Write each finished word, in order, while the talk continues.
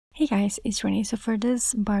Hey guys, it's Renee. So for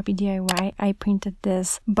this Barbie DIY, I printed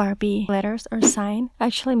this Barbie letters or sign. I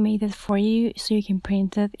actually made it for you so you can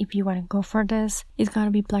print it if you want to go for this. It's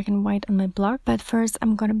gonna be black and white on my blog, but first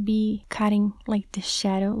I'm gonna be cutting like the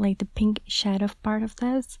shadow, like the pink shadow part of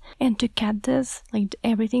this. And to cut this, like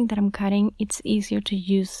everything that I'm cutting, it's easier to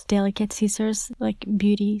use delicate scissors, like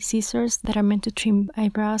beauty scissors that are meant to trim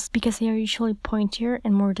eyebrows because they are usually pointier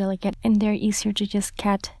and more delicate, and they're easier to just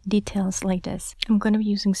cut details like this. I'm gonna be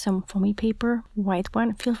using some foamy paper, white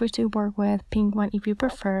one. Feel free to work with pink one if you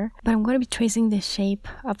prefer, but I'm going to be tracing the shape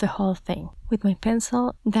of the whole thing with my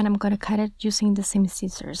pencil. Then I'm going to cut it using the same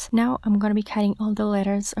scissors. Now I'm going to be cutting all the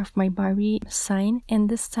letters of my Barbie sign, and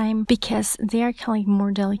this time, because they are kind of like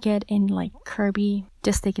more delicate and like curvy,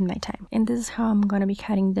 just taking my time. And this is how I'm going to be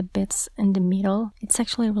cutting the bits in the middle. It's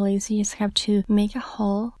actually really easy. You just have to make a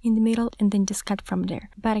hole in the middle and then just cut from there.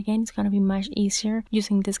 But again, it's going to be much easier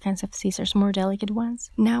using these kinds of scissors, more delicate ones.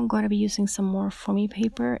 Now I'm going to be using some more foamy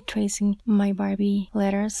paper, tracing my Barbie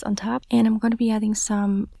letters on top, and I'm going to be adding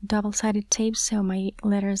some double-sided tape so my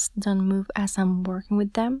letters don't move as I'm working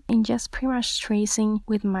with them, and just pretty much tracing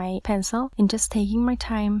with my pencil and just taking my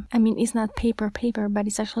time. I mean, it's not paper, but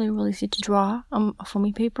it's actually really easy to draw on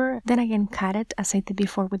foamy paper, then again cut it as I did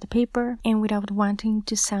before with the paper, and without wanting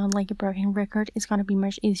to sound like a broken record, it's going to be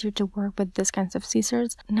much easier to work with these kinds of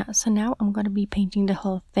scissors. Now I'm going to be painting the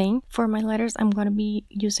whole thing. For my letters, I'm going to be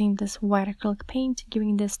using this white acrylic paint,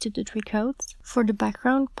 giving this 2 to 3 coats. For the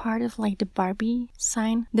background part of like the Barbie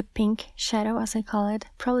sign, the pink shadow as I call it,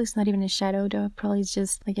 probably it's not even a shadow though, probably it's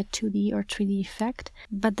just like a 2D or 3D effect,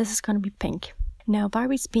 but this is going to be pink. Now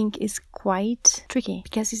Barbie's pink is quite tricky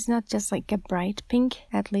because it's not just like a bright pink,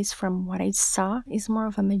 at least from what I saw. It's more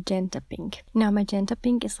of a magenta pink. Now magenta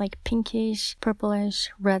pink is like pinkish, purplish,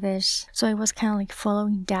 reddish, so I was kind of like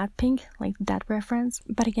following that pink, like that reference.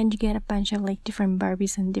 But again, you get a bunch of like different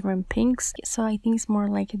Barbies and different pinks, so I think it's more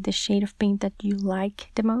like the shade of pink that you like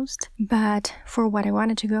the most. But for what I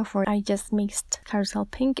wanted to go for, I just mixed carousel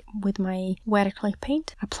pink with my white acrylic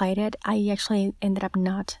paint, applied it. I actually ended up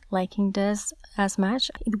not liking this as much.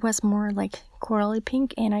 It was more like corally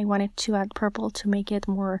pink, and I wanted to add purple to make it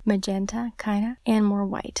more magenta kinda and more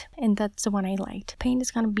white, and that's the one I liked. Paint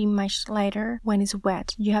is gonna be much lighter when it's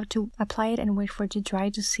wet. You have to apply it and wait for it to dry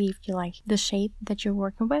to see if you like the shade that you're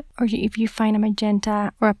working with, or if you find a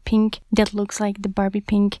magenta or a pink that looks like the Barbie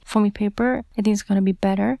pink foamy paper, I think it's gonna be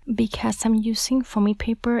better. Because I'm using foamy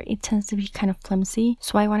paper, it tends to be kind of flimsy,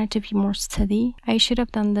 so I want it to be more steady. I should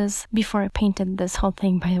have done this before I painted this whole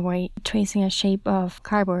thing, by the way, tracing a shape of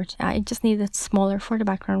cardboard. I just needed smaller for the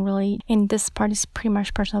background really, and this part is pretty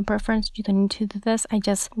much personal preference. You don't need to do this. I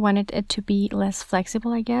just wanted it to be less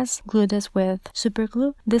flexible, I guess. Glue this with super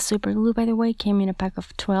glue. This super glue, by the way, came in a pack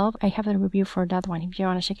of 12. I have a review for that one if you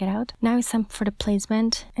want to check it out. Now it's time for the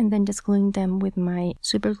placement, and then just gluing them with my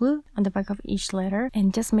super glue on the back of each letter,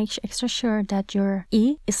 and just make extra sure that your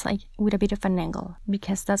E is like with a bit of an angle,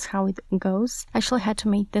 because that's how it goes. I actually had to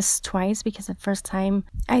make this twice because the first time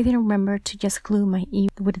I didn't remember to just glue my E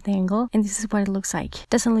with the angle, and this is what it looks like.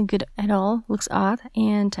 Doesn't look good at all, looks odd,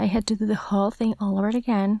 and I had to do the whole thing all over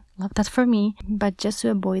again. Love that for me. But just to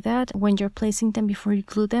avoid that, when you're placing them before you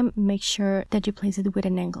glue them, make sure that you place it with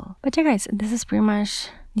an angle. But yeah guys, this is pretty much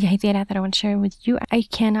the idea that I want to share with you. I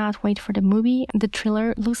cannot wait for the movie. The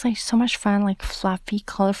trailer looks like so much fun, like fluffy,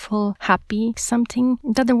 colorful, happy, something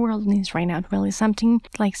that the world needs right now, really. Something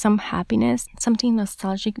like some happiness, something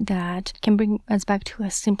nostalgic that can bring us back to a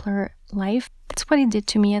simpler life. That's what it did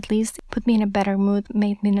to me, at least. It put me in a better mood,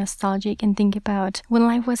 made me nostalgic and think about when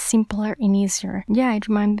life was simpler and easier. Yeah, it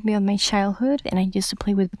reminded me of my childhood, and I used to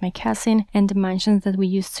play with my cousin and the mansions that we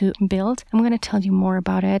used to build. I'm gonna tell you more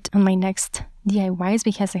about it on my next DIYs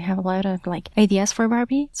because I have a lot of like ideas for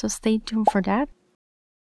Barbie, so stay tuned for that.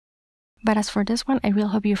 But as for this one, I really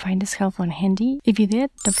hope you find this helpful and handy. If you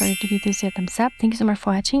did, don't forget to give this a thumbs up. Thank you so much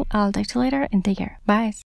for watching. I'll talk to you later and take care. Bye!